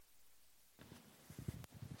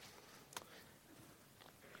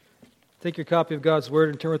Take your copy of God's Word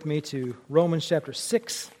and turn with me to Romans chapter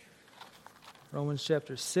 6. Romans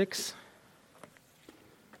chapter 6.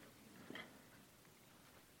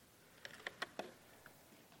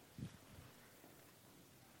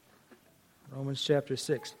 Romans chapter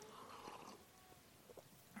 6.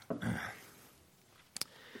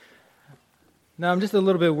 Now, I'm just a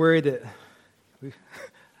little bit worried that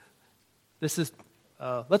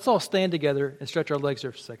let's all stand together and stretch our legs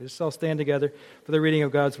here for a second. Let's all stand together for the reading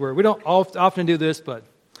of God's Word. We don't often do this, but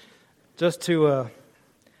just to, I'm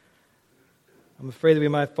afraid that we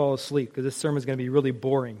might fall asleep because this sermon is going to be really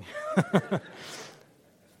boring.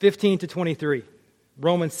 15 to 23.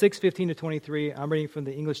 Romans 6, 15 to 23. I'm reading from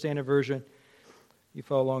the English Standard Version. You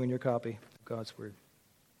follow along in your copy of God's Word.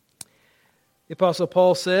 The Apostle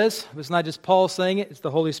Paul says, it's not just Paul saying it, it's the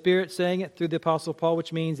Holy Spirit saying it through the Apostle Paul,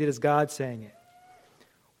 which means it is God saying it.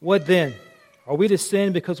 What then? Are we to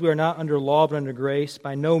sin because we are not under law but under grace?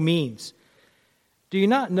 By no means. Do you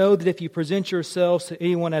not know that if you present yourselves to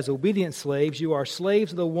anyone as obedient slaves, you are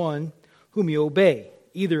slaves of the one whom you obey,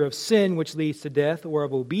 either of sin which leads to death or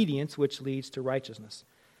of obedience which leads to righteousness?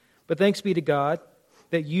 But thanks be to God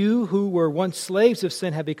that you who were once slaves of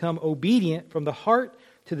sin have become obedient from the heart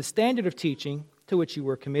to the standard of teaching to which you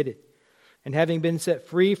were committed, and having been set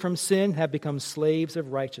free from sin have become slaves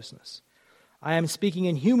of righteousness. I am speaking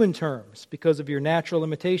in human terms because of your natural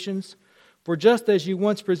limitations. For just as you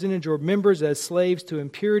once presented your members as slaves to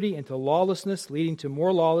impurity and to lawlessness, leading to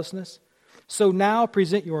more lawlessness, so now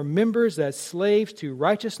present your members as slaves to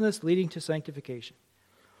righteousness, leading to sanctification.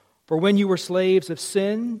 For when you were slaves of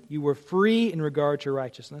sin, you were free in regard to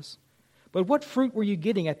righteousness. But what fruit were you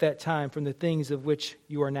getting at that time from the things of which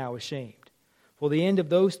you are now ashamed? For the end of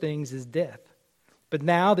those things is death. But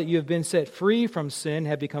now that you have been set free from sin,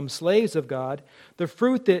 have become slaves of God, the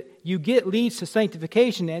fruit that you get leads to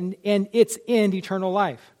sanctification and its end, eternal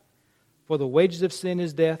life. For the wages of sin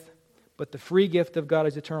is death, but the free gift of God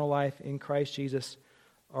is eternal life in Christ Jesus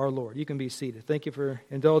our Lord. You can be seated. Thank you for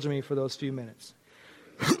indulging me for those few minutes.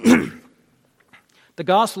 The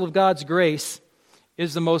gospel of God's grace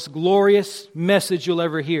is the most glorious message you'll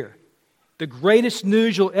ever hear. The greatest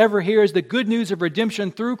news you'll ever hear is the good news of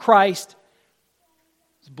redemption through Christ.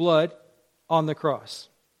 Blood on the cross.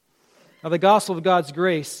 Now, the gospel of God's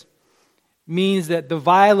grace means that the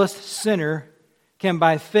vilest sinner can,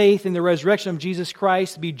 by faith in the resurrection of Jesus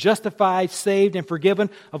Christ, be justified, saved, and forgiven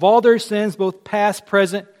of all their sins, both past,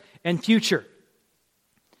 present, and future.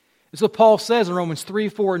 That's what Paul says in Romans 3,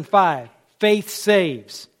 4, and 5. Faith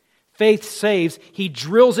saves. Faith saves. He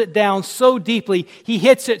drills it down so deeply, he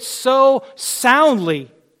hits it so soundly,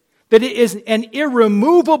 that it is an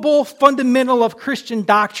irremovable fundamental of Christian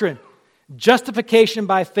doctrine, justification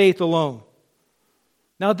by faith alone.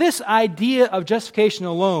 Now, this idea of justification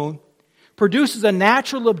alone produces a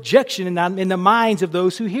natural objection in the minds of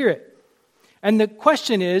those who hear it. And the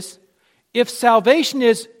question is, if salvation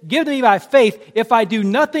is given to me by faith, if I do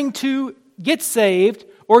nothing to get saved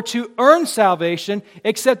or to earn salvation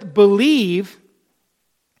except believe,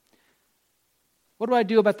 what do I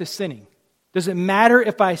do about the sinning? Does it matter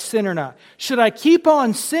if I sin or not? Should I keep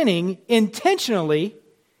on sinning intentionally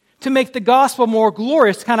to make the gospel more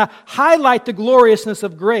glorious, to kind of highlight the gloriousness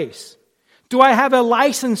of grace? Do I have a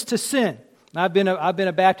license to sin? I've been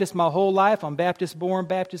a Baptist my whole life. I'm Baptist born,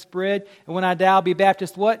 Baptist bred. And when I die, I'll be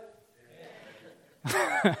Baptist what?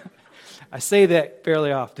 I say that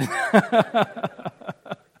fairly often.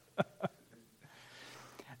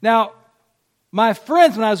 Now, my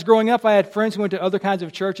friends, when I was growing up, I had friends who went to other kinds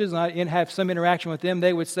of churches, and I didn't have some interaction with them.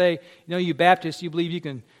 They would say, you Baptists, you believe you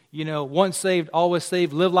can, once saved, always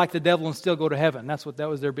saved, live like the devil and still go to heaven. That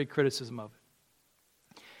was their big criticism of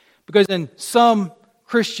it. Because in some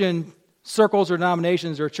Christian circles or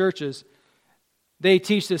denominations or churches, they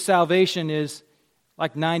teach that salvation is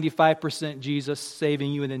like 95% Jesus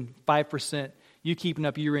saving you and then 5% you keeping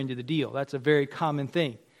up your end of the deal. That's a very common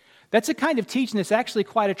thing. That's a kind of teaching that's actually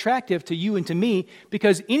quite attractive to you and to me,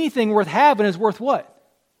 because anything worth having is worth what?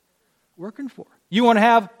 Working for. You want to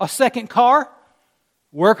have a second car?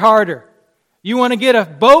 Work harder. You want to get a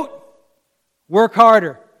boat? Work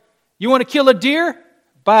harder. You want to kill a deer?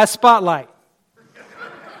 Buy a spotlight.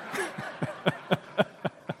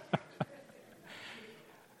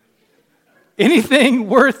 Anything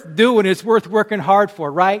worth doing is worth working hard for,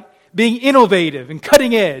 right? Being innovative and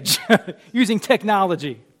cutting edge, using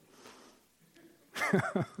technology.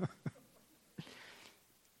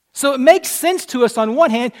 So it makes sense to us on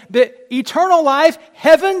one hand that eternal life,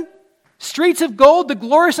 heaven, streets of gold, the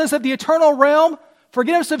gloriousness of the eternal realm,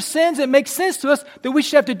 forgiveness of sins, it makes sense to us that we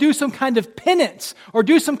should have to do some kind of penance or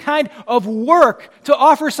do some kind of work to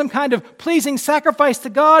offer some kind of pleasing sacrifice to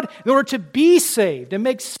God in order to be saved. It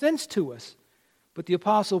makes sense to us. But the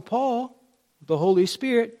Apostle Paul, the Holy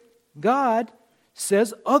Spirit, God,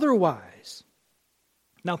 says otherwise.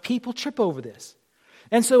 Now, people trip over this.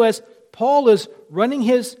 And so as Paul is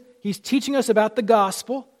he's teaching us about the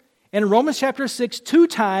gospel, and in Romans chapter 6, 2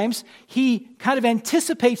 times, he kind of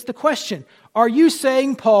anticipates the question. Are you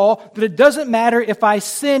saying, Paul, that it doesn't matter if I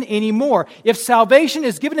sin anymore? If salvation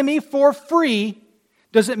is given to me for free,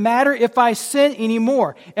 does it matter if I sin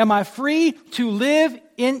anymore? Am I free to live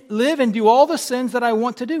and do all the sins that I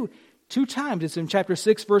want to do? 2 times. It's in chapter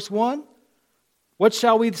 6, verse 1. What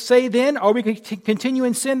shall we say then? Are we to continue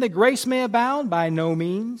in sin that grace may abound? By no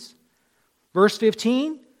means. Verse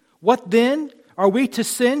 15. What then? Are we to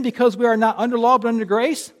sin because we are not under law but under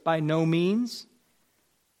grace? By no means.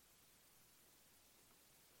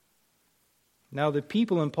 Now the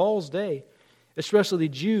people in Paul's day, especially the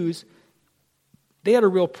Jews, they had a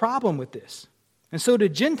real problem with this. And so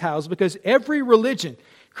did Gentiles, because every religion,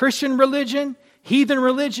 Christian religion, heathen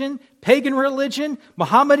religion, pagan religion,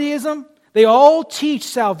 Mohammedanism, they all teach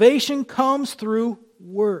salvation comes through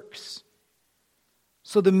works.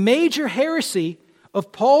 So the major heresy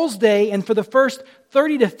of Paul's day and for the first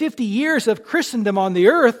 30 to 50 years of Christendom on the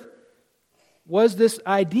earth was this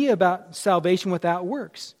idea about salvation without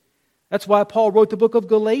works. That's why Paul wrote the book of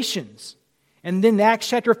Galatians. And then in Acts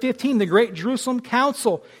chapter 15, the great Jerusalem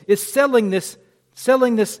council is selling this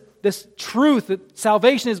truth that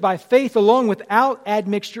salvation is by faith alone without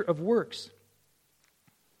admixture of works.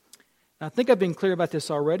 Now, I think I've been clear about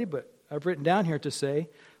this already, but I've written down here to say,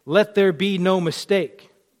 let there be no mistake.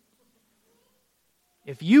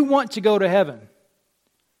 If you want to go to heaven,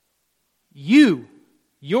 you,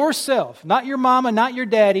 yourself, not your mama, not your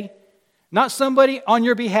daddy, not somebody on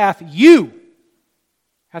your behalf, you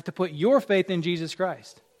have to put your faith in Jesus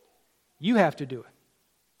Christ. You have to do it.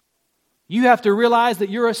 You have to realize that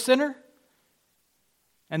you're a sinner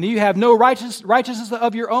and that you have no righteousness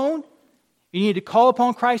of your own. You need to call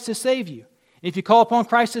upon Christ to save you. And if you call upon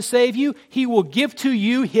Christ to save you, He will give to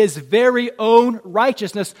you His very own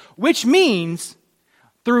righteousness, which means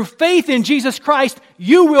through faith in Jesus Christ,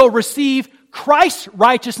 you will receive Christ's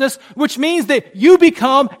righteousness, which means that you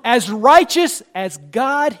become as righteous as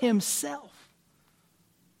God Himself.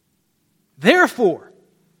 Therefore,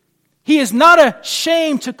 He is not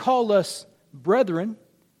ashamed to call us brethren,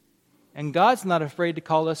 and God's not afraid to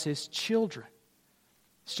call us His children.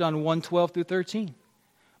 It's John 1:12 through 13.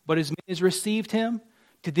 But as many as received Him,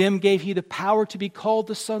 to them gave He the power to be called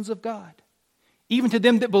the sons of God, even to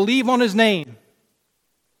them that believe on His name.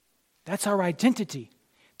 That's our identity.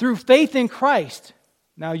 Through faith in Christ.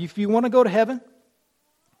 Now, if you want to go to heaven,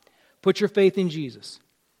 put your faith in Jesus.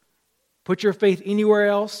 Put your faith anywhere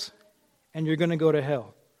else, and you're going to go to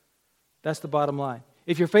hell. That's the bottom line.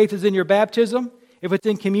 If your faith is in your baptism, if it's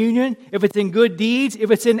in communion, if it's in good deeds, if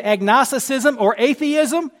it's in agnosticism or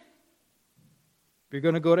atheism, you're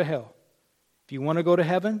going to go to hell. If you want to go to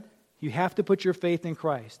heaven, you have to put your faith in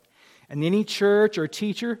Christ. And any church or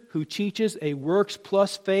teacher who teaches a works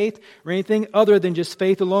plus faith or anything other than just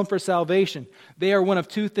faith alone for salvation, they are one of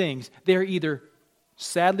 2 things. They are either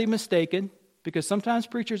sadly mistaken, because sometimes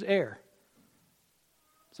preachers err.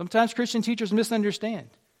 Sometimes Christian teachers misunderstand.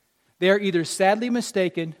 They are either sadly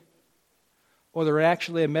mistaken or they're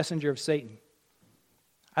actually a messenger of Satan.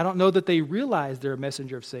 I don't know that they realize they're a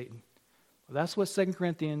messenger of Satan. Well, that's what 2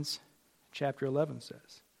 Corinthians chapter 11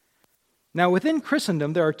 says. Now, within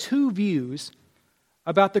Christendom, there are 2 views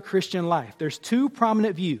about the Christian life. There's 2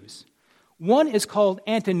 prominent views. One is called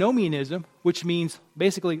antinomianism, which means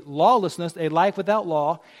basically lawlessness, a life without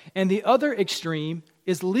law. And the other extreme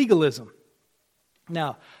is legalism.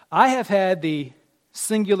 Now, I have had the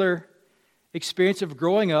singular experience of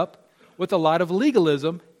growing up with a lot of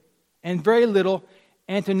legalism and very little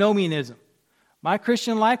antinomianism. My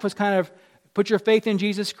Christian life was kind of put your faith in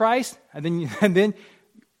Jesus Christ and then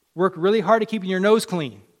work really hard at keeping your nose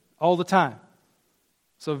clean all the time.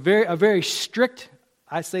 So a very strict,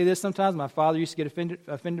 I say this sometimes, my father used to get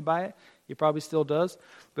offended by it. He probably still does.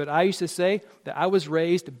 But I used to say that I was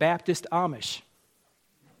raised Baptist Amish.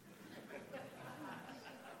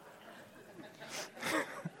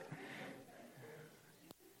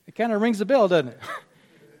 It kind of rings a bell, doesn't it?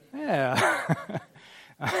 Yeah.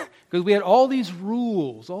 Because we had all these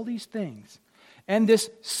rules, all these things. And this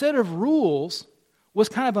set of rules was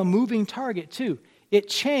kind of a moving target too. It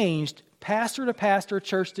changed pastor to pastor,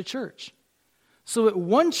 church to church. So at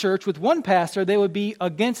one church with one pastor, they would be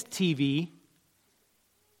against TV.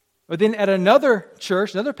 Or then at another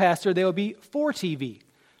church, another pastor, they would be for TV.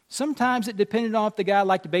 Sometimes it depended on if the guy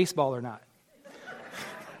liked baseball or not.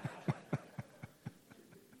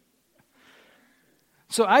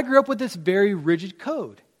 So I grew up with this very rigid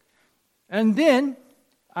code. And then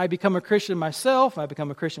I become a Christian myself, I become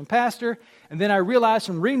a Christian pastor, and then I realized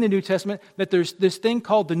from reading the New Testament that there's this thing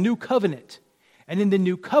called the New Covenant. And in the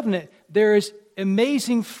New Covenant, there is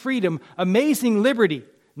amazing freedom, amazing liberty,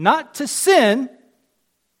 not to sin,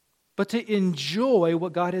 but to enjoy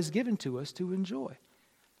what God has given to us to enjoy.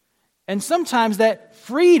 And sometimes that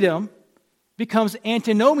freedom becomes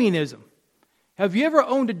antinomianism. Have you ever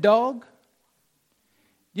owned a dog?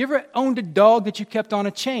 You ever owned a dog that you kept on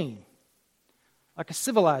a chain? Like a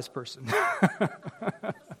civilized person.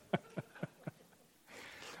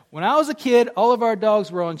 When I was a kid, all of our dogs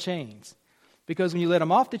were on chains. Because when you let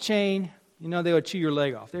them off the chain, they would chew your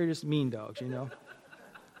leg off. They're just mean dogs,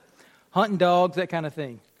 Hunting dogs, that kind of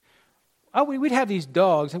thing. We'd have these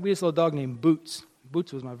dogs. We had this little dog named Boots.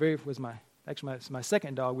 Boots was my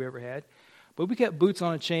second dog we ever had. But we kept Boots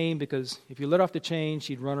on a chain because if you let off the chain,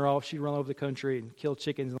 she'd run her off. She'd run over the country and kill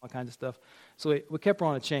chickens and all kinds of stuff. So we kept her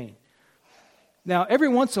on a chain. Now, every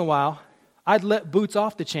once in a while, I'd let Boots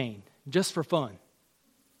off the chain just for fun.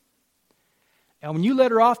 And when you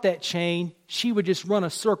let her off that chain, she would just run a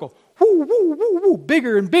circle. Woo, woo, woo, woo,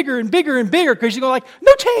 bigger and bigger and bigger and bigger because you go like,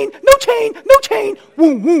 no chain, no chain, no chain,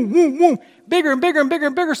 woo, woo, woo, woo. Bigger and bigger and bigger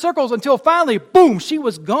and bigger circles until finally, boom, she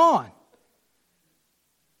was gone.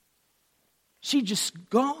 She just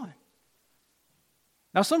gone.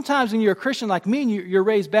 Now, sometimes when you're a Christian like me and you're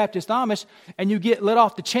raised Baptist Amish and you get let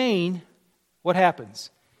off the chain, what happens?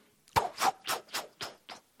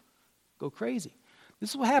 Go crazy.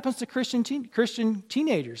 This is what happens to Christian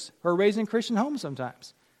teenagers who are raised in Christian homes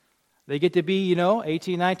sometimes. They get to be,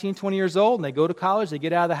 18, 19, 20 years old, and they go to college, they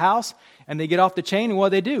get out of the house, and they get off the chain, and what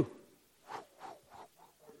do?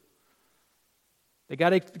 They got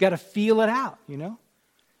to feel it out,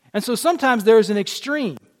 And so sometimes there's an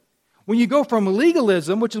extreme. When you go from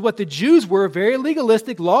legalism, which is what the Jews were, very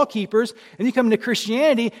legalistic law keepers, and you come into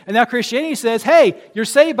Christianity, and now Christianity says, hey, you're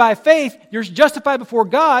saved by faith, you're justified before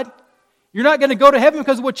God, you're not going to go to heaven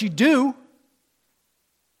because of what you do.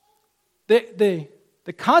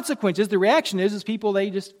 The consequences, the reaction is people, they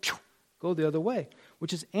just go the other way,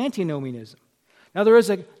 which is antinomianism. Now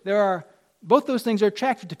both those things are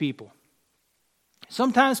attractive to people.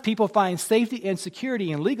 Sometimes people find safety and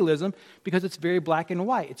security in legalism because it's very black and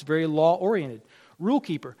white. It's very law-oriented. Rule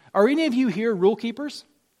keeper. Are any of you here rule keepers?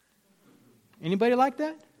 Anybody like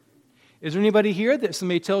that? Is there anybody here that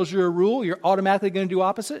somebody tells you a rule, you're automatically going to do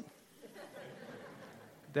opposite?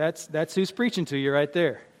 That's who's preaching to you right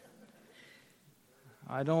there.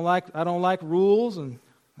 I don't like rules, and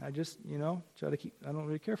I just, try to I don't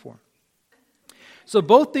really care for them. So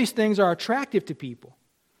both these things are attractive to people.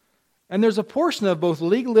 And there's a portion of both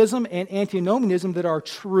legalism and antinomianism that are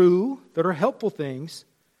true, that are helpful things,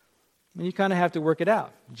 and you kind of have to work it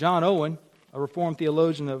out. John Owen, a Reformed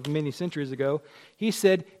theologian of many centuries ago, he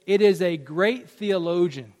said, it is a great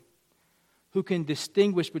theologian who can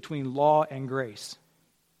distinguish between law and grace.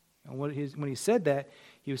 And when he said that,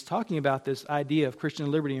 he was talking about this idea of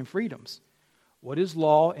Christian liberty and freedoms. What is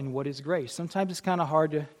law and what is grace? Sometimes it's kind of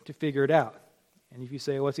hard to figure it out. And if you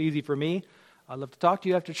say, well, it's easy for me, I'd love to talk to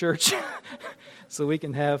you after church so we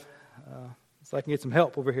can have, so I can get some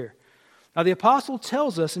help over here. Now, the apostle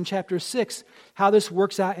tells us in chapter 6 how this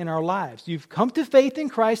works out in our lives. You've come to faith in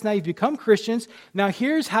Christ. Now you've become Christians. Now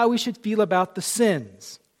here's how we should feel about the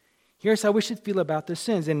sins. Here's how we should feel about the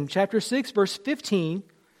sins. In chapter 6, verse 15,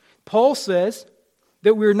 Paul says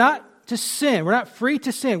that we're not to sin. We're not free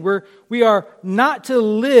to sin. We are not to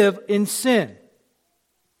live in sin.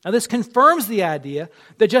 Now, this confirms the idea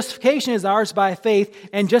that justification is ours by faith,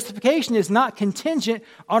 and justification is not contingent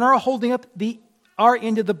on our holding up our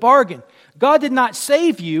end of the bargain. God did not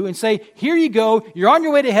save you and say, here you go, you're on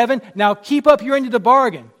your way to heaven, now keep up your end of the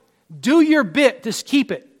bargain. Do your bit to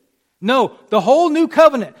keep it. No, the whole new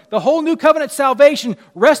covenant salvation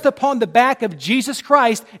rests upon the back of Jesus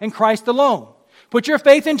Christ and Christ alone. Put your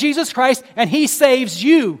faith in Jesus Christ and He saves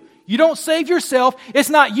you. You don't save yourself. It's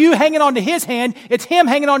not you hanging on to His hand. It's Him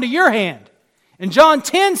hanging on to your hand. And John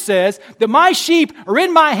 10 says that my sheep are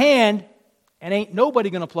in my hand and ain't nobody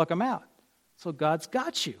going to pluck them out. So God's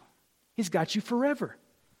got you. He's got you forever.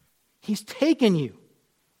 He's taken you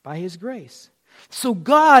by His grace. So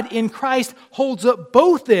God in Christ holds up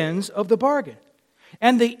both ends of the bargain.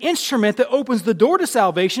 And the instrument that opens the door to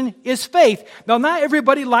salvation is faith. Now, not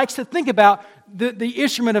everybody likes to think about the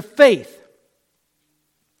instrument of faith.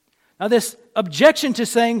 Now, this objection to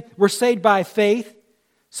saying we're saved by faith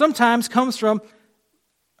sometimes comes from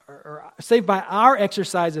saved by our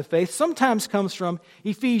exercise of faith sometimes comes from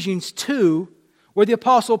Ephesians 2, where the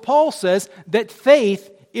Apostle Paul says that faith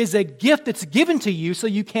is a gift that's given to you so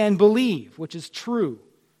you can believe, which is true.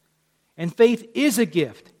 And faith is a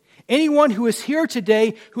gift. Anyone who is here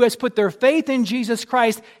today who has put their faith in Jesus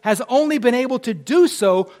Christ has only been able to do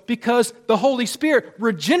so because the Holy Spirit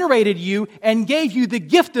regenerated you and gave you the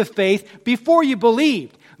gift of faith before you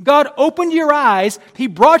believed. God opened your eyes, He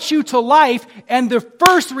brought you to life, and the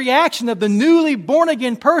first reaction of the newly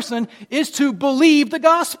born-again person is to believe the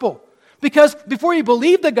gospel. Because before you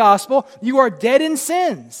believe the gospel, you are dead in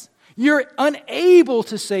sins. You're unable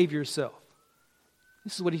to save yourself.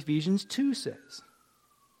 This is what Ephesians 2 says.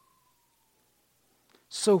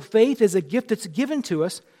 So faith is a gift that's given to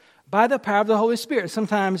us by the power of the Holy Spirit.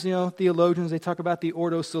 Sometimes, theologians, they talk about the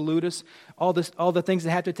Ordo Salutis, all the things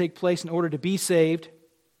that have to take place in order to be saved.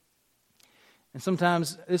 And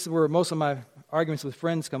sometimes, this is where most of my arguments with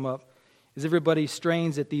friends come up, is everybody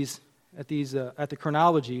strains at the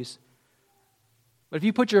chronologies. But if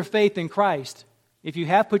you put your faith in Christ, if you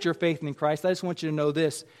have put your faith in Christ, I just want you to know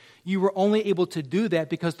this. You were only able to do that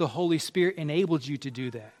because the Holy Spirit enabled you to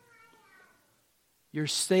do that. You're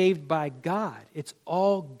saved by God. It's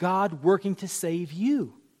all God working to save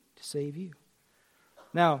you. To save you.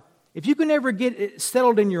 Now, if you can ever get it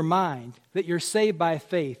settled in your mind that you're saved by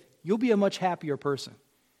faith, you'll be a much happier person.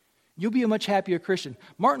 You'll be a much happier Christian.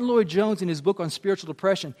 Martin Lloyd-Jones, in his book on spiritual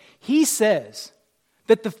depression, he says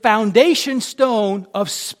that the foundation stone of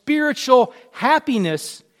spiritual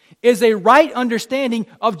happiness is a right understanding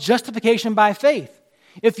of justification by faith.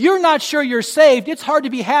 If you're not sure you're saved, it's hard to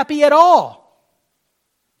be happy at all.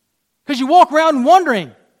 Because you walk around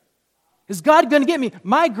wondering, is God going to get me?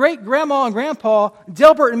 My great-grandma and grandpa,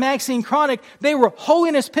 Delbert and Maxine Cronick, they were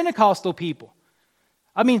holiness Pentecostal people.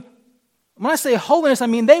 I mean, when I say holiness, I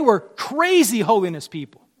mean they were crazy holiness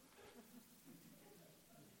people.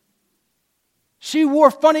 She wore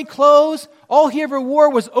funny clothes. All he ever wore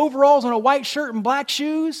was overalls and a white shirt and black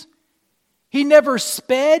shoes. He never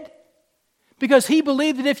sped because he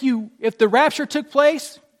believed that if the rapture took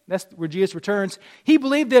place, that's where Jesus returns, he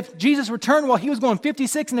believed that if Jesus returned while he was going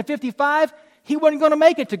 56 and 55, he wasn't going to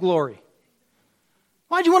make it to glory.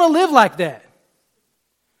 Why'd you want to live like that?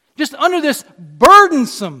 Just under this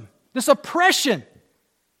burdensome, this oppression.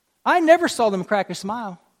 I never saw them crack a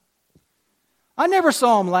smile. I never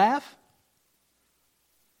saw them laugh.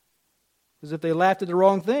 Because if they laughed at the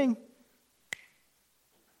wrong thing,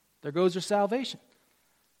 there goes their salvation.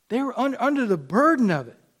 They were under the burden of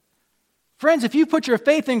it. Friends, if you put your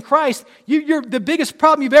faith in Christ, the biggest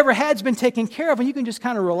problem you've ever had has been taken care of, and you can just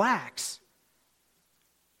kind of relax.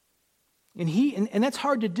 And that's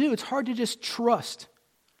hard to do. It's hard to just trust.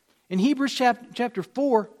 In Hebrews chapter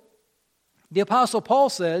 4, the Apostle Paul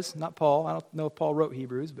says, not Paul, I don't know if Paul wrote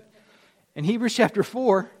Hebrews, but in Hebrews chapter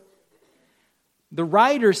 4, the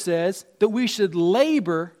writer says that we should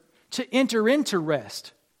labor to enter into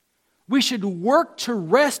rest. We should work to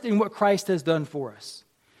rest in what Christ has done for us.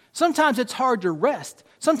 Sometimes it's hard to rest.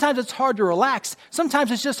 Sometimes it's hard to relax.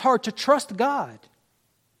 Sometimes it's just hard to trust God.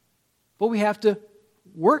 But we have to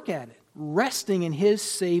work at it, resting in His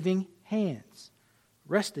saving hands.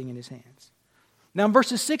 Resting in His hands. Now in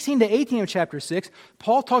verses 16 to 18 of chapter 6,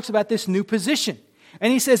 Paul talks about this new position.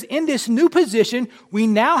 And he says, in this new position, we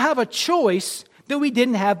now have a choice that we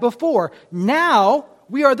didn't have before. Now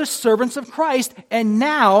we are the servants of Christ, and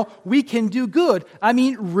now we can do good. I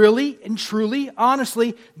mean, really and truly,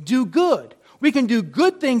 honestly, do good. We can do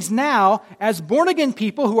good things now as born-again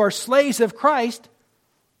people who are slaves of Christ.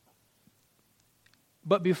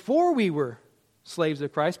 But before we were slaves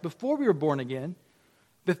of Christ, before we were born again,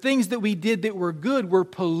 the things that we did that were good were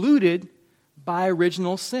polluted by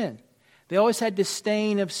original sin. They always had this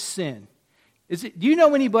stain of sin. Do you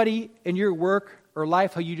know anybody in your work or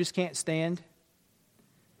life who you just can't stand?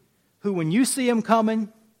 Who, when you see them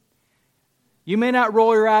coming, you may not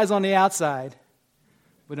roll your eyes on the outside,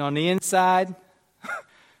 but on the inside,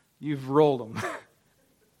 you've rolled them.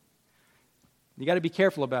 You got to be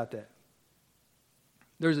careful about that.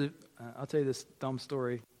 I'll tell you this dumb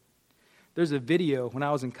story. There's a video when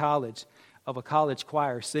I was in college of a college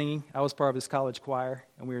choir singing. I was part of this college choir,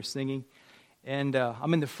 and we were singing. And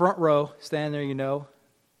I'm in the front row, standing there,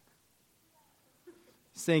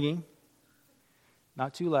 singing.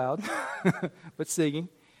 Not too loud, but singing.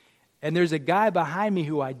 And there's a guy behind me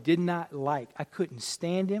who I did not like. I couldn't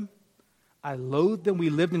stand him. I loathed him. We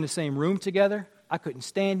lived in the same room together. I couldn't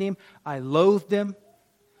stand him. I loathed him.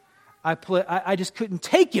 I just couldn't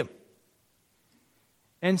take him.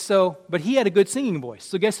 And so, but he had a good singing voice.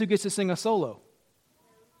 So guess who gets to sing a solo?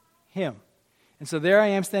 Him. And so there I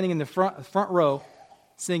am standing in the front row,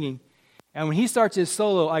 singing. And when he starts his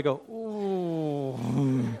solo, I go, ooh.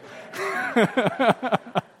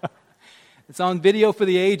 It's on video for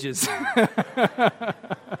the ages.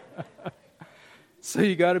 So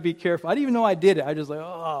you got to be careful. I didn't even know I did it. I just like,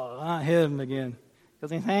 oh, not him again.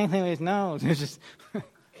 Because he's hanging with his nose. It's just,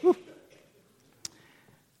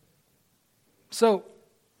 So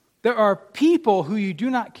there are people who you do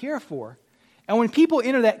not care for. And when people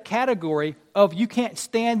enter that category of you can't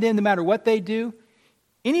stand them no matter what they do,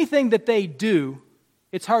 anything that they do,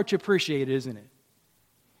 it's hard to appreciate, isn't it?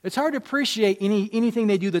 It's hard to appreciate anything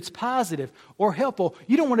they do that's positive or helpful.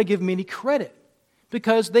 You don't want to give them any credit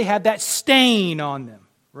because they have that stain on them,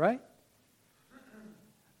 right?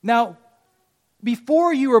 Now,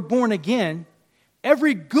 before you were born again,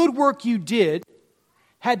 every good work you did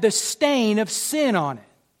had the stain of sin on it.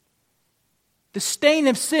 The stain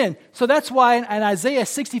of sin. So that's why in Isaiah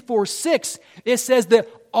 64:6, it says that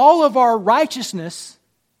all of our righteousness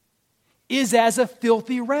is as a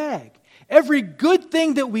filthy rag. Every good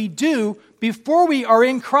thing that we do before we are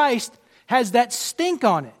in Christ has that stink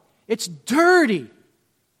on it. It's dirty.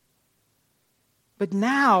 But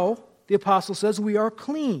now, the apostle says, we are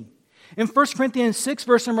clean. In 1 Corinthians 6,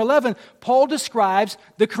 verse number 11, Paul describes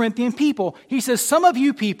the Corinthian people. He says, some of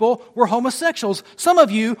you people were homosexuals. Some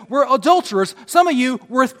of you were adulterers. Some of you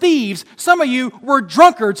were thieves. Some of you were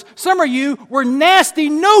drunkards. Some of you were nasty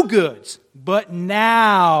no-goods. But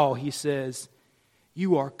now, he says,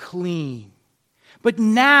 you are clean. But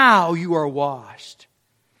now you are washed.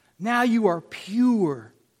 Now you are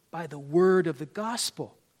pure by the word of the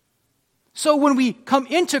gospel. So when we come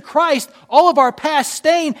into Christ, all of our past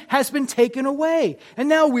stain has been taken away. And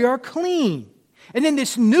now we are clean. And in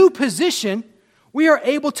this new position, we are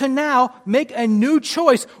able to now make a new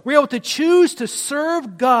choice. We're able to choose to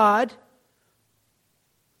serve God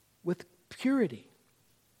with purity.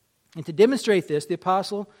 And to demonstrate this, the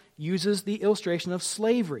apostle uses the illustration of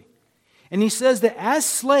slavery. And he says that as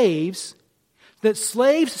slaves, that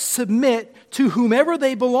slaves submit to whomever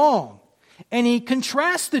they belong. And he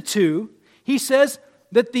contrasts the two. He says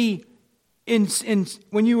that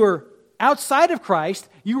when you were outside of Christ,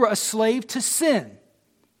 you were a slave to sin.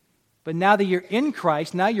 But now that you're in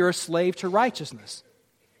Christ, now you're a slave to righteousness.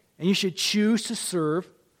 And you should choose to serve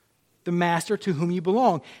the master to whom you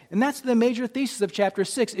belong. And that's the major thesis of chapter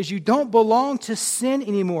 6, is you don't belong to sin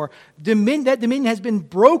anymore. That dominion has been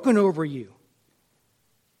broken over you.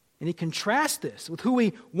 And he contrasts this with who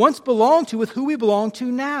we once belonged to with who we belong to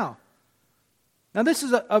now. Now, this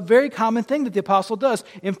is a very common thing that the apostle does.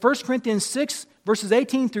 In 1 Corinthians 6, verses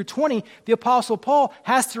 18 through 20, the apostle Paul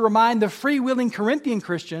has to remind the freewheeling Corinthian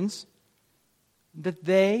Christians that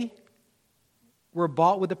they were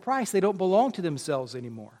bought with a price. They don't belong to themselves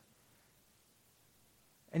anymore.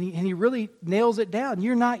 And he really nails it down.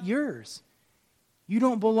 You're not yours. You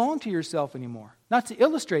don't belong to yourself anymore. Not to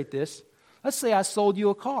illustrate this, let's say I sold you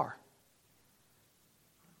a car.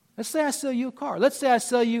 Let's say I sell you a car. Let's say I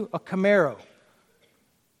sell you a Camaro.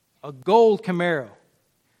 A gold Camaro.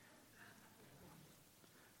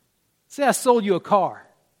 Say I sold you a car.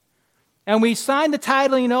 And we sign the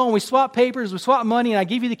title, and we swap papers, we swap money, and I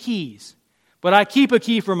give you the keys. But I keep a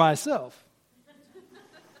key for myself.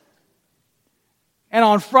 And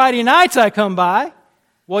on Friday nights I come by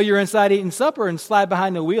while you're inside eating supper and slide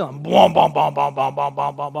behind the wheel and boom, boom, boom, boom, boom, boom,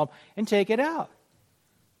 boom, boom, boom, and take it out.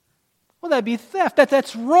 Well, that'd be theft.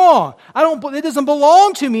 That's wrong. It doesn't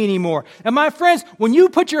belong to me anymore. And my friends, when you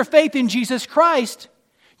put your faith in Jesus Christ,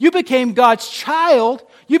 you became God's child.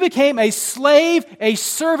 You became a slave, a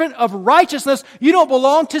servant of righteousness. You don't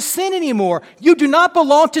belong to sin anymore. You do not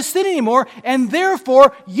belong to sin anymore, and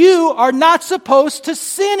therefore you are not supposed to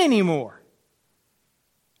sin anymore.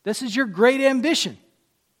 This is your great ambition.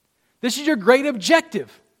 This is your great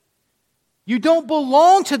objective. You don't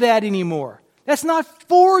belong to that anymore. That's not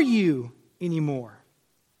for you anymore.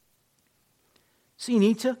 So you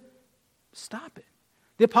need to stop it.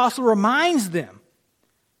 The apostle reminds them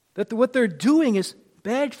that what they're doing is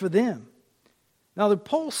bad for them. Now,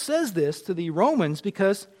 Paul says this to the Romans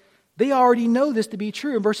because they already know this to be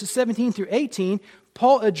true. In verses 17 through 18,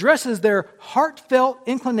 Paul addresses their heartfelt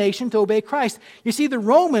inclination to obey Christ. You see, the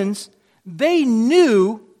Romans, they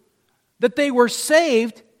knew that they were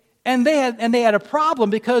saved. And they had a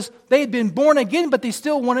problem because they had been born again, but they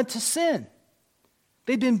still wanted to sin.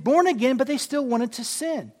 They'd been born again, but they still wanted to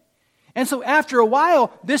sin. And so after a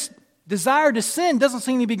while, this desire to sin doesn't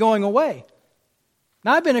seem to be going away.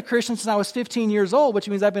 Now, I've been a Christian since I was 15 years old, which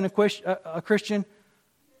means I've been a Christian.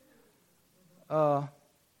 I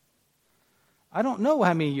don't know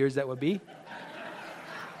how many years that would be.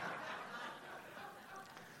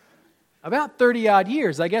 About 30-odd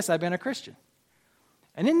years, I guess I've been a Christian.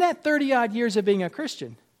 And in that 30-odd years of being a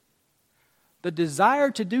Christian, the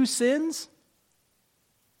desire to do sins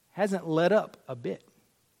hasn't let up a bit.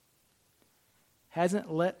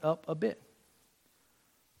 Hasn't let up a bit.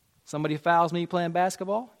 Somebody fouls me playing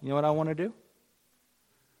basketball, you know what I want to do?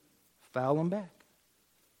 Foul them back.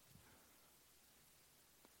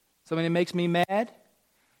 Somebody makes me mad,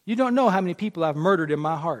 you don't know how many people I've murdered in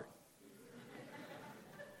my heart.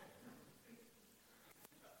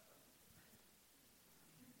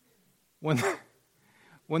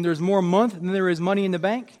 When there's more month than there is money in the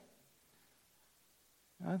bank,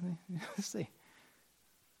 let's see,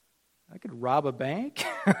 I could rob a bank.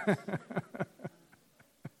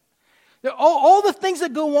 all the things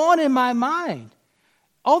that go on in my mind,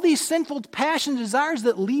 all these sinful passions, desires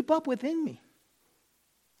that leap up within me,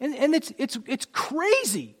 and it's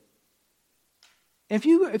crazy. If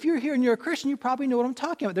you're here and you're a Christian, you probably know what I'm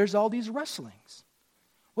talking about. There's all these wrestlings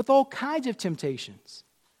with all kinds of temptations.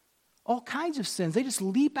 All kinds of sins. They just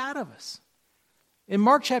leap out of us. In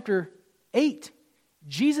Mark chapter 8,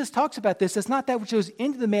 Jesus talks about this. It's not that which goes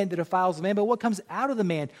into the man that defiles the man, but what comes out of the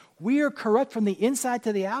man. We are corrupt from the inside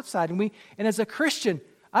to the outside. And as a Christian,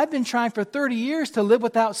 I've been trying for 30 years to live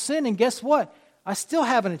without sin, and guess what? I still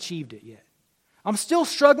haven't achieved it yet. I'm still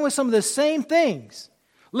struggling with some of the same things.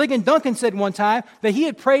 Ligon Duncan said one time that he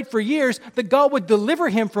had prayed for years that God would deliver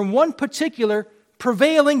him from one particular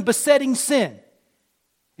prevailing, besetting sin.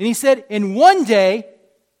 And he said in one day,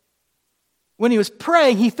 when he was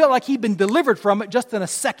praying, he felt like he'd been delivered from it just in a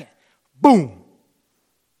second. Boom.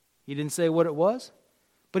 He didn't say what it was,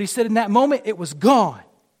 but he said in that moment it was gone.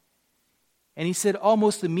 And he said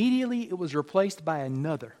almost immediately it was replaced by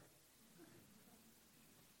another.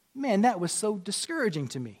 Man, that was so discouraging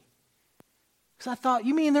to me. Because I thought,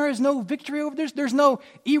 you mean there is no victory over this? There's no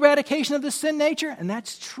eradication of the sin nature? And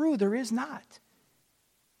that's true, there is not.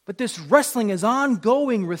 But this wrestling is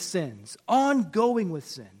ongoing with sins. Ongoing with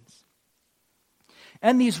sins.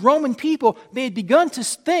 And these Roman people, they had begun to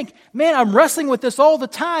think, man, I'm wrestling with this all the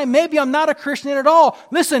time. Maybe I'm not a Christian at all.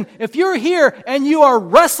 Listen, if you're here and you are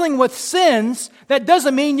wrestling with sins, that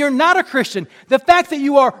doesn't mean you're not a Christian. The fact that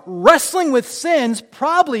you are wrestling with sins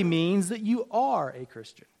probably means that you are a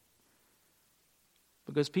Christian.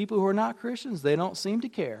 Because people who are not Christians, they don't seem to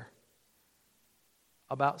care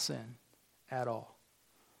about sin at all.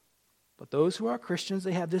 But those who are Christians,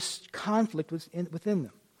 they have this conflict within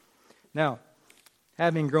them. Now,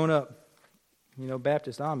 having grown up,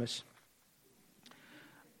 Baptist Amish,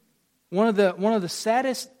 one of the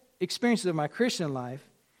saddest experiences of my Christian life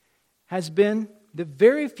has been that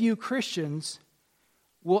very few Christians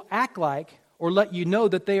will act like or let you know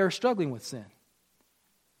that they are struggling with sin.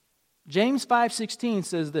 James 5:16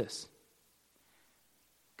 says this: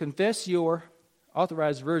 confess your,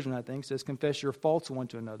 Authorized Version I think says, confess your faults one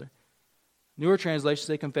to another. Newer translations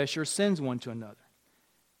say, confess your sins one to another.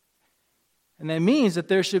 And that means that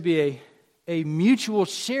there should be a mutual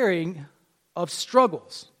sharing of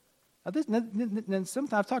struggles. Now,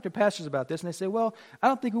 sometimes I've talked to pastors about this, and they say, well, I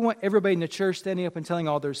don't think we want everybody in the church standing up and telling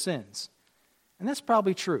all their sins. And that's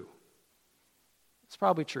probably true. It's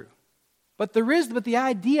probably true. But the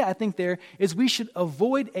idea, I think, there is we should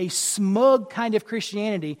avoid a smug kind of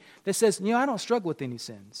Christianity that says, I don't struggle with any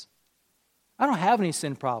sins. I don't have any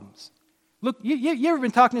sin problems. Look, you ever been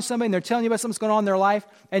talking to somebody and they're telling you about something that's going on in their life,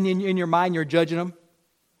 and in your mind you're judging them?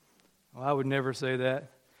 Well, I would never say that.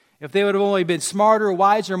 If they would have only been smarter,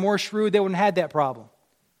 wiser, more shrewd, they wouldn't have had that problem.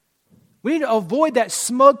 We need to avoid that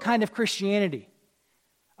smug kind of Christianity.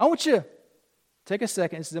 I want you to take a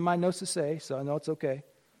second. This is in my notes to say, so I know it's okay.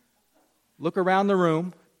 Look around the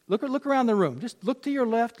room. Look around the room. Just look to your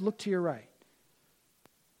left, look to your right.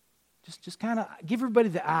 Just kind of give everybody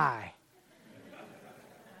the eye.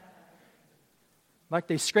 Like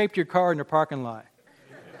they scraped your car in the parking lot.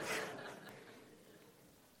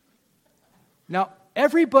 Now,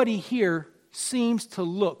 everybody here seems to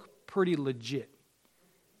look pretty legit.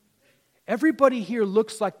 Everybody here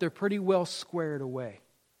looks like they're pretty well squared away.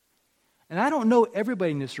 And I don't know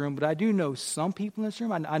everybody in this room, but I do know some people in this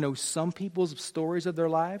room. I know some people's stories of their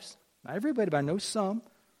lives. Not everybody, but I know some.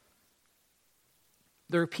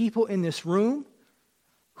 There are people in this room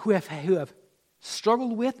who have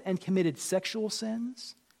struggled with and committed sexual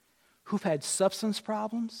sins, who've had substance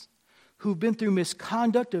problems, who've been through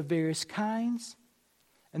misconduct of various kinds.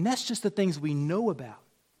 And that's just the things we know about.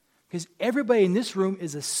 Because everybody in this room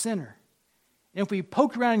is a sinner. And if we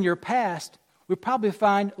poked around in your past, we'd probably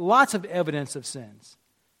find lots of evidence of sins.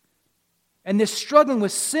 And this struggling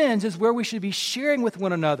with sins is where we should be sharing with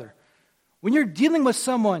one another. When you're dealing with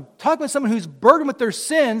someone, talking with someone who's burdened with their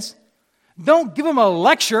sins, don't give them a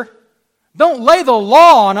lecture. Don't lay the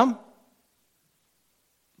law on them.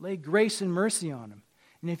 lay grace and mercy on them.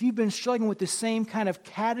 And if you've been struggling with the same kind of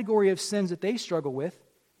category of sins that they struggle with,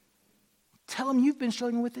 tell them you've been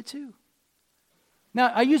struggling with it too.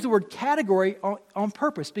 Now, I use the word category on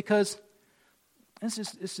purpose because, let's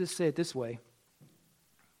just say it this way.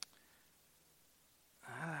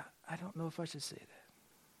 I don't know if I should say that.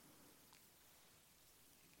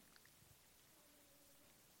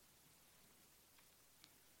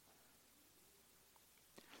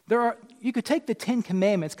 You could take the 10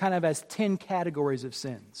 Commandments kind of as 10 categories of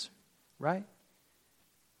sins, right?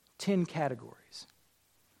 10 categories.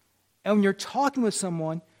 And when you're talking with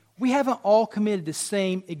someone, we haven't all committed the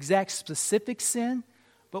same exact specific sin,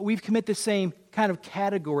 but we've committed the same kind of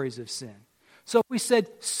categories of sin. So if we said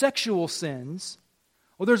sexual sins,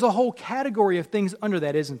 well, there's a whole category of things under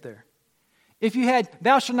that, isn't there? If you had,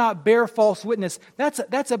 thou shalt not bear false witness,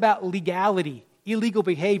 that's about legality, illegal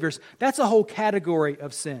behaviors. That's a whole category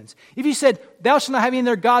of sins. If you said, thou shalt not have any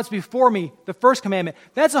other gods before me, the first commandment,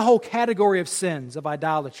 that's a whole category of sins, of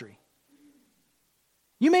idolatry.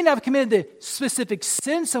 You may not have committed the specific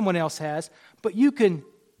sin someone else has, but you've committed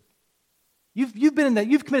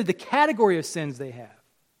the category of sins they have.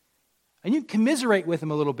 And you can commiserate with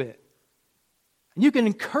them a little bit. And you can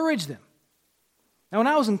encourage them. Now, when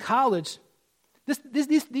I was in college,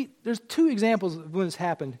 there's two examples of when this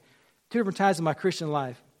happened, two different times in my Christian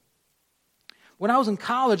life. When I was in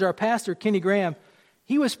college, our pastor, Kenny Graham,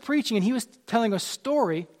 he was preaching and he was telling a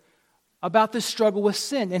story about this struggle with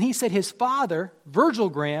sin. And he said his father, Virgil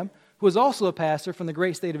Graham, who was also a pastor from the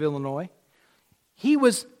great state of Illinois, he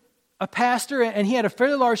was a pastor and he had a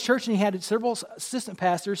fairly large church and he had several assistant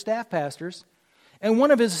pastors, staff pastors. And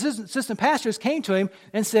one of his assistant pastors came to him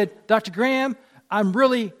and said, Dr. Graham, I'm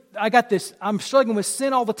struggling with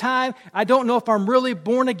sin all the time. I don't know if I'm really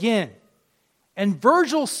born again. And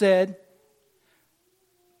Virgil said,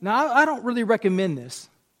 now I don't really recommend this,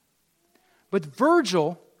 but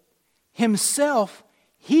Virgil himself,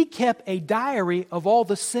 he kept a diary of all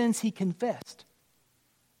the sins he confessed.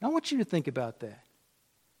 Now I want you to think about that.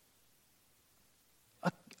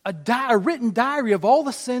 A written diary of all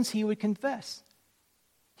the sins he would confess.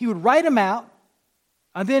 He would write them out,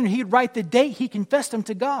 and then he'd write the date he confessed them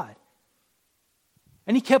to God.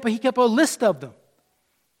 And he kept a list of them.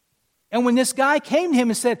 And when this guy came to him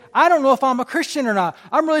and said, I don't know if I'm a Christian or not.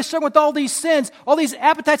 I'm really struggling with all these sins. All these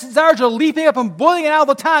appetites and desires are leaping up and boiling out all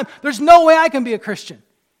the time. There's no way I can be a Christian.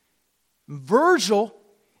 Virgil,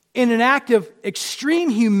 in an act of extreme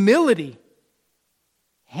humility,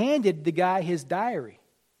 handed the guy his diary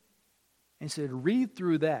and said, read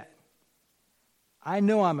through that. I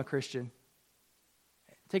know I'm a Christian.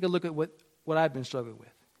 Take a look at what I've been struggling with.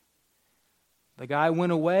 The guy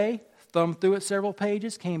went away, thumbed through it several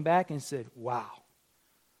pages, came back and said, wow,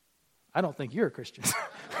 I don't think you're a Christian.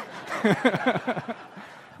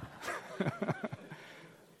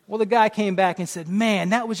 Well, the guy came back and said, man,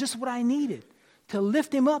 that was just what I needed, to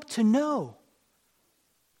lift him up, to know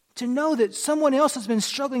that someone else has been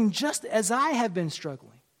struggling just as I have been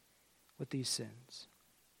struggling with these sins.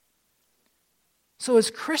 So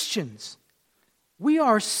as Christians, we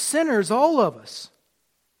are sinners, all of us.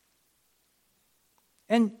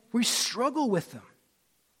 And we struggle with them.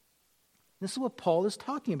 This is what Paul is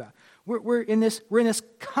talking about. We're in this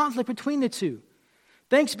conflict between the two.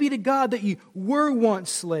 Thanks be to God that you were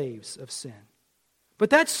once slaves of sin. But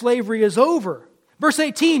that slavery is over. Verse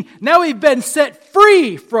 18, now we've been set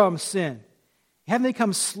free from sin. Having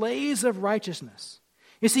become slaves of righteousness.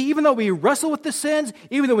 You see, even though we wrestle with the sins,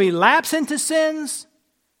 even though we lapse into sins,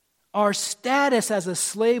 our status as a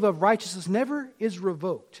slave of righteousness never is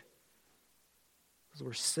revoked. Because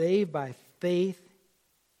we're saved by faith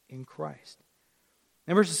in Christ.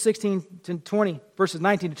 In verses 19 to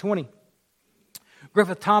 20,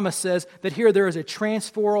 Griffith Thomas says that here there is a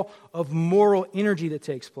transferal of moral energy that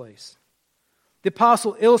takes place. The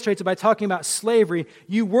apostle illustrates it by talking about slavery.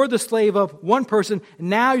 You were the slave of one person,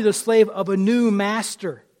 now you're the slave of a new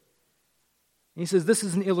master. And he says this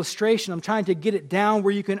is an illustration. I'm trying to get it down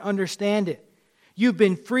where you can understand it. You've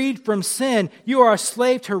been freed from sin. You are a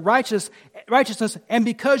slave to righteousness. And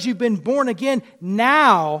because you've been born again,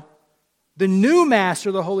 now the new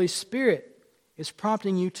master, the Holy Spirit, is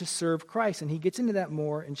prompting you to serve Christ. And he gets into that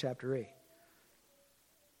more in chapter 8.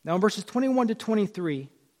 Now in verses 21 to 23,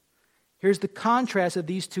 here's the contrast of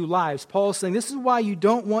these two lives. Paul is saying this is why you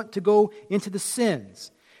don't want to go into the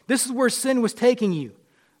sins. This is where sin was taking you.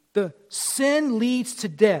 The sin leads to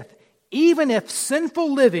death. Even if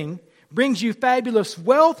sinful living brings you fabulous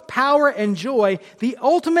wealth, power, and joy, the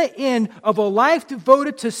ultimate end of a life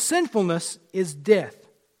devoted to sinfulness is death.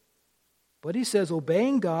 But he says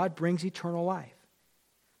obeying God brings eternal life.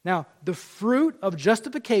 Now, the fruit of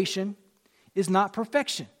justification is not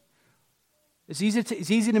perfection. It's easy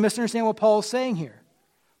to misunderstand what Paul is saying here.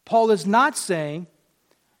 Paul is not saying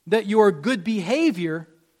that your good behavior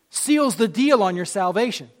seals the deal on your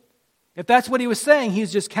salvation. If that's what he was saying,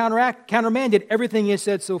 he's just countermanded everything he has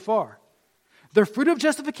said so far. The fruit of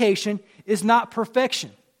justification is not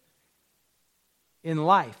perfection in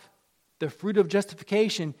life. The fruit of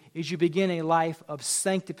justification is you begin a life of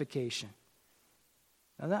sanctification.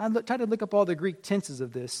 Now, I tried to look up all the Greek tenses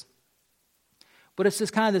of this, but it's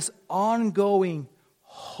just kind of this ongoing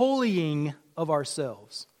holying of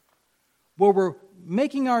ourselves, where we're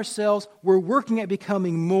we're working at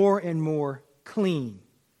becoming more and more clean,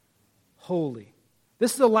 holy.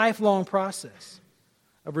 This is a lifelong process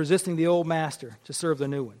of resisting the old master to serve the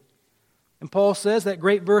new one. And Paul says, that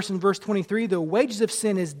great verse in verse 23, the wages of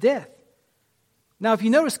sin is death. Now, if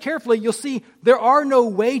you notice carefully, you'll see there are no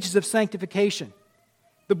wages of sanctification.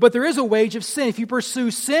 But there is a wage of sin. If you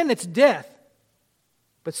pursue sin, it's death.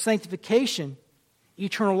 But sanctification,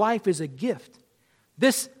 eternal life, is a gift.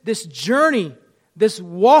 This journey, this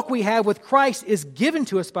walk we have with Christ is given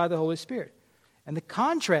to us by the Holy Spirit. And the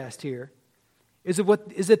contrast here is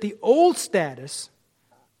that the old status,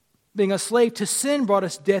 being a slave to sin, brought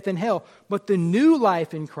us death and hell. But the new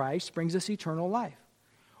life in Christ brings us eternal life.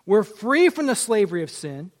 We're free from the slavery of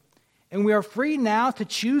sin, and we are free now to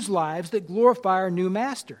choose lives that glorify our new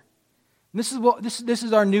master. And this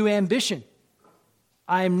is our new ambition.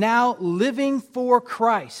 I am now living for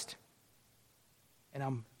Christ, and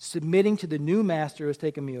I'm submitting to the new master who has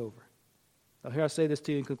taken me over. Now, here I say this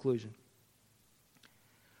to you in conclusion.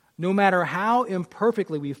 No matter how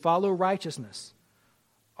imperfectly we follow righteousness,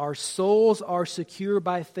 our souls are secure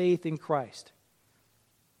by faith in Christ.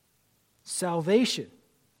 Salvation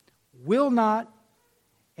will not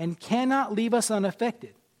and cannot leave us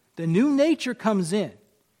unaffected. The new nature comes in.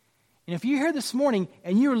 And if you're here this morning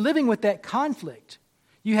and you're living with that conflict,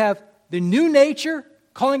 you have the new nature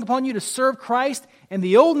calling upon you to serve Christ and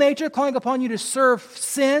the old nature calling upon you to serve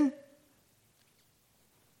sin,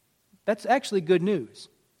 that's actually good news.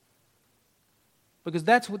 Because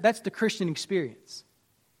that's the Christian experience.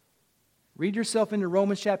 Read yourself into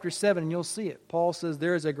Romans chapter 7 and you'll see it. Paul says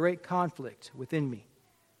there is a great conflict within me.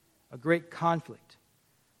 A great conflict.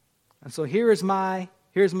 And so here's my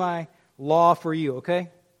law for you, okay?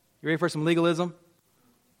 You ready for some legalism?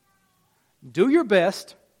 Do your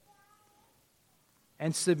best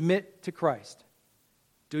and submit to Christ.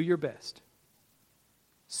 Do your best.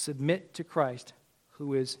 Submit to Christ,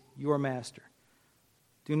 who is your master.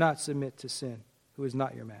 Do not submit to sin, who is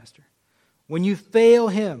not your master. When you fail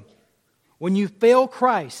Him, when you fail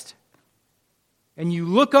Christ, and you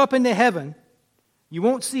look up into heaven, you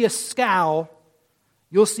won't see a scowl.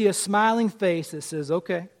 You'll see a smiling face that says,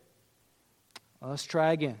 okay, let's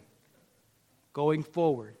try again. Going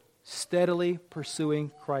forward, steadily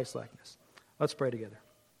pursuing Christ-likeness. Let's pray together.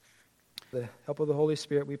 With the help of the Holy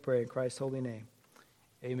Spirit, we pray in Christ's holy name.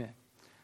 Amen.